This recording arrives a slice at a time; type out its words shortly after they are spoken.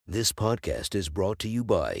This podcast is brought to you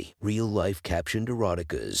by Real Life Captioned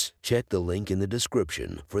Eroticas. Check the link in the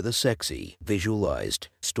description for the sexy, visualized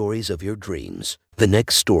stories of your dreams. The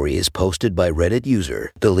next story is posted by Reddit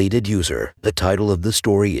user, Deleted User. The title of the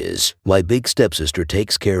story is, My Big Stepsister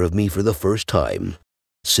Takes Care of Me for the First Time.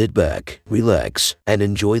 Sit back, relax, and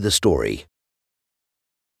enjoy the story.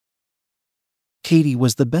 Katie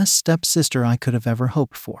was the best stepsister I could have ever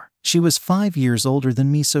hoped for. She was 5 years older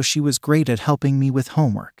than me, so she was great at helping me with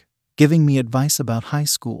homework, giving me advice about high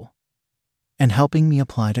school, and helping me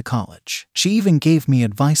apply to college. She even gave me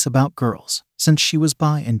advice about girls, since she was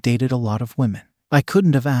bi and dated a lot of women. I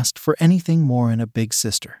couldn't have asked for anything more in a big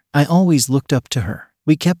sister. I always looked up to her.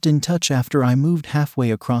 We kept in touch after I moved halfway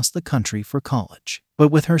across the country for college. But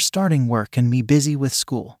with her starting work and me busy with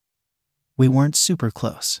school, we weren't super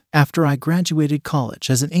close. After I graduated college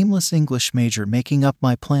as an aimless English major, making up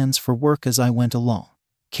my plans for work as I went along,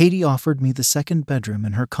 Katie offered me the second bedroom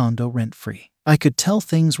in her condo rent-free. I could tell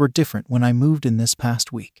things were different when I moved in this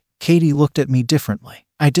past week. Katie looked at me differently.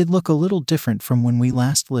 I did look a little different from when we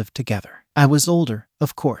last lived together. I was older,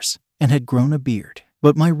 of course, and had grown a beard.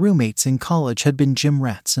 But my roommates in college had been gym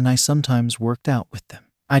rats and I sometimes worked out with them.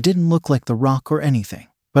 I didn't look like The Rock or anything,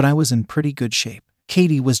 but I was in pretty good shape.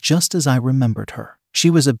 Katie was just as I remembered her. She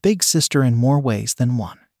was a big sister in more ways than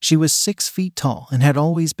one. She was 6 feet tall and had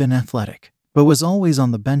always been athletic, but was always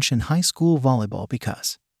on the bench in high school volleyball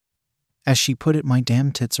because, as she put it, my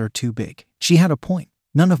damn tits are too big. She had a point.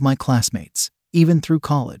 None of my classmates, even through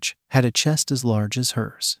college, had a chest as large as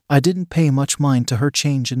hers. I didn't pay much mind to her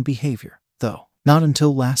change in behavior, though. Not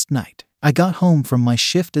until last night. I got home from my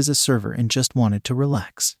shift as a server and just wanted to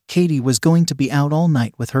relax. Katie was going to be out all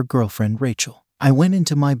night with her girlfriend Rachel. I went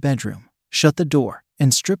into my bedroom, shut the door,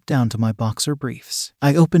 and stripped down to my boxer briefs.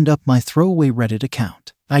 I opened up my throwaway Reddit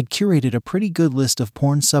account. I'd curated a pretty good list of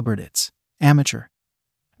porn subreddits, amateur,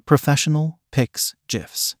 professional, pics,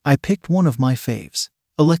 GIFs. I picked one of my faves,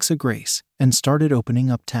 Alexa Grace, and started opening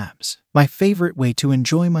up tabs. My favorite way to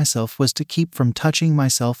enjoy myself was to keep from touching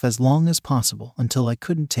myself as long as possible until I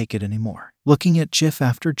couldn't take it anymore. Looking at GIF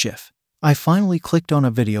after GIF, I finally clicked on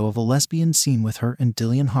a video of a lesbian scene with her and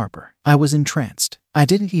Dillian Harper. I was entranced. I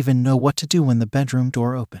didn't even know what to do when the bedroom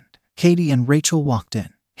door opened. Katie and Rachel walked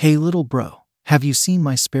in. Hey little bro, have you seen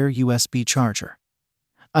my spare USB charger?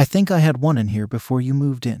 I think I had one in here before you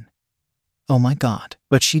moved in. Oh my god.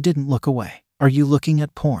 But she didn't look away. Are you looking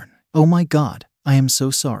at porn? Oh my god, I am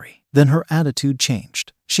so sorry. Then her attitude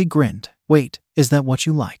changed. She grinned. Wait, is that what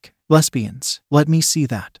you like? Lesbians? Let me see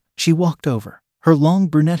that. She walked over, her long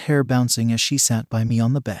brunette hair bouncing as she sat by me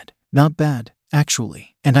on the bed. Not bad,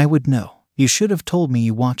 actually. And I would know. You should have told me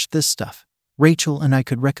you watched this stuff. Rachel and I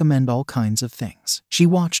could recommend all kinds of things. She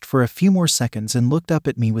watched for a few more seconds and looked up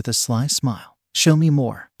at me with a sly smile. Show me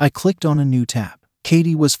more. I clicked on a new tab.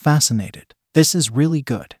 Katie was fascinated. This is really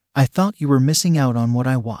good. I thought you were missing out on what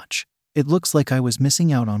I watch. It looks like I was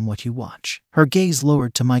missing out on what you watch. Her gaze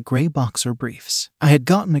lowered to my gray boxer briefs. I had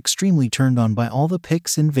gotten extremely turned on by all the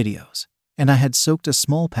pics and videos, and I had soaked a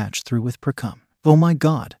small patch through with precum. Oh my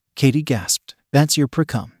god, Katie gasped. That's your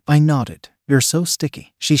precum. I nodded. You're so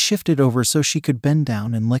sticky. She shifted over so she could bend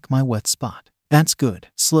down and lick my wet spot. That's good.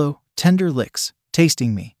 Slow, tender licks,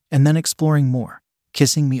 tasting me, and then exploring more,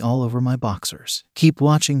 kissing me all over my boxers. Keep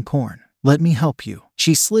watching porn. Let me help you.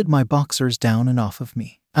 She slid my boxers down and off of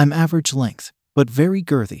me. I'm average length, but very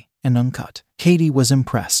girthy and uncut. Katie was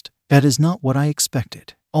impressed. That is not what I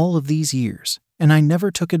expected. All of these years, and I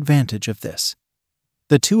never took advantage of this.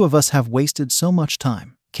 The two of us have wasted so much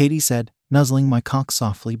time, Katie said, nuzzling my cock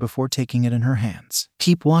softly before taking it in her hands.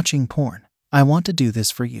 Keep watching porn. I want to do this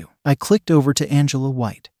for you. I clicked over to Angela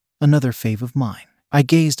White, another fave of mine. I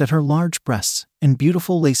gazed at her large breasts and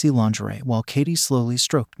beautiful lacy lingerie while Katie slowly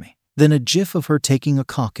stroked me. Then a gif of her taking a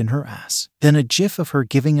cock in her ass. Then a gif of her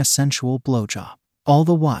giving a sensual blowjob. All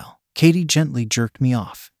the while, Katie gently jerked me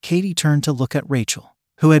off. Katie turned to look at Rachel,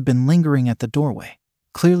 who had been lingering at the doorway,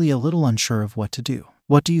 clearly a little unsure of what to do.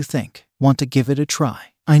 What do you think? Want to give it a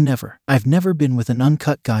try? I've never been with an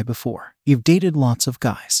uncut guy before. You've dated lots of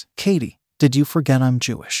guys. Katie, did you forget I'm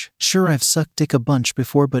Jewish? Sure, I've sucked dick a bunch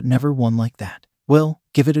before, but never one like that. Well,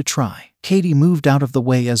 give it a try. Katie moved out of the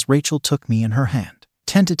way as Rachel took me in her hand.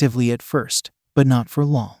 Tentatively at first, but not for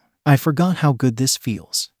long. I forgot how good this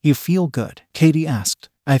feels. You feel good? Katie asked.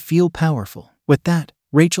 I feel powerful. With that,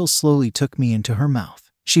 Rachel slowly took me into her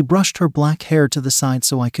mouth. She brushed her black hair to the side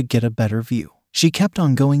so I could get a better view. She kept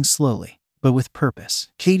on going slowly, but with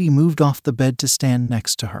purpose. Katie moved off the bed to stand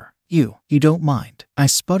next to her. You don't mind? I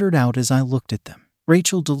sputtered out as I looked at them.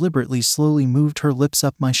 Rachel deliberately slowly moved her lips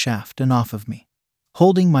up my shaft and off of me,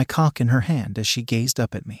 holding my cock in her hand as she gazed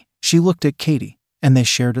up at me. She looked at Katie, and they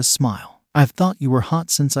shared a smile. I've thought you were hot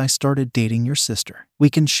since I started dating your sister. We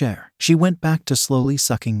can share. She went back to slowly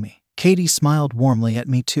sucking me. Katie smiled warmly at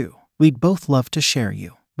me too. We'd both love to share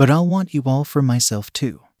you, but I'll want you all for myself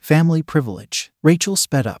too. Family privilege. Rachel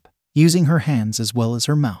sped up, using her hands as well as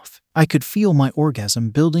her mouth. I could feel my orgasm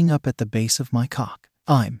building up at the base of my cock.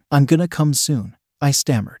 I'm gonna come soon, I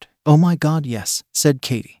stammered. Oh my God, yes, said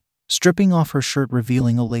Katie, stripping off her shirt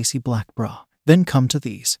revealing a lacy black bra. Then come to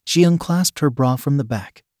these. She unclasped her bra from the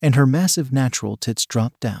back, and her massive natural tits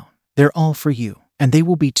dropped down. They're all for you, and they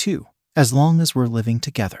will be too, as long as we're living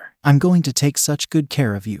together. I'm going to take such good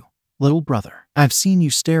care of you, little brother. I've seen you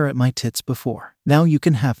stare at my tits before. Now you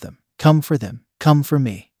can have them. Come for them. Come for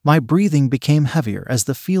me. My breathing became heavier as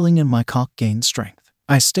the feeling in my cock gained strength.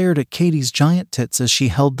 I stared at Katie's giant tits as she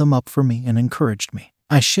held them up for me and encouraged me.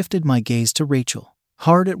 I shifted my gaze to Rachel,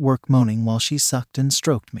 hard at work moaning while she sucked and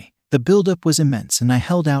stroked me. The buildup was immense and I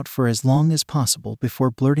held out for as long as possible before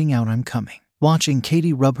blurting out I'm coming. Watching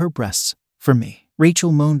Katie rub her breasts for me,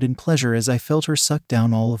 Rachel moaned in pleasure as I felt her suck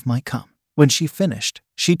down all of my cum. When she finished,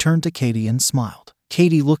 she turned to Katie and smiled.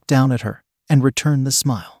 Katie looked down at her and returned the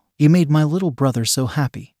smile. You made my little brother so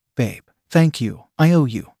happy, babe. Thank you. I owe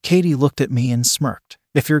you. Katie looked at me and smirked.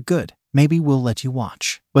 If you're good, maybe we'll let you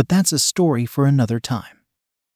watch. But that's a story for another time.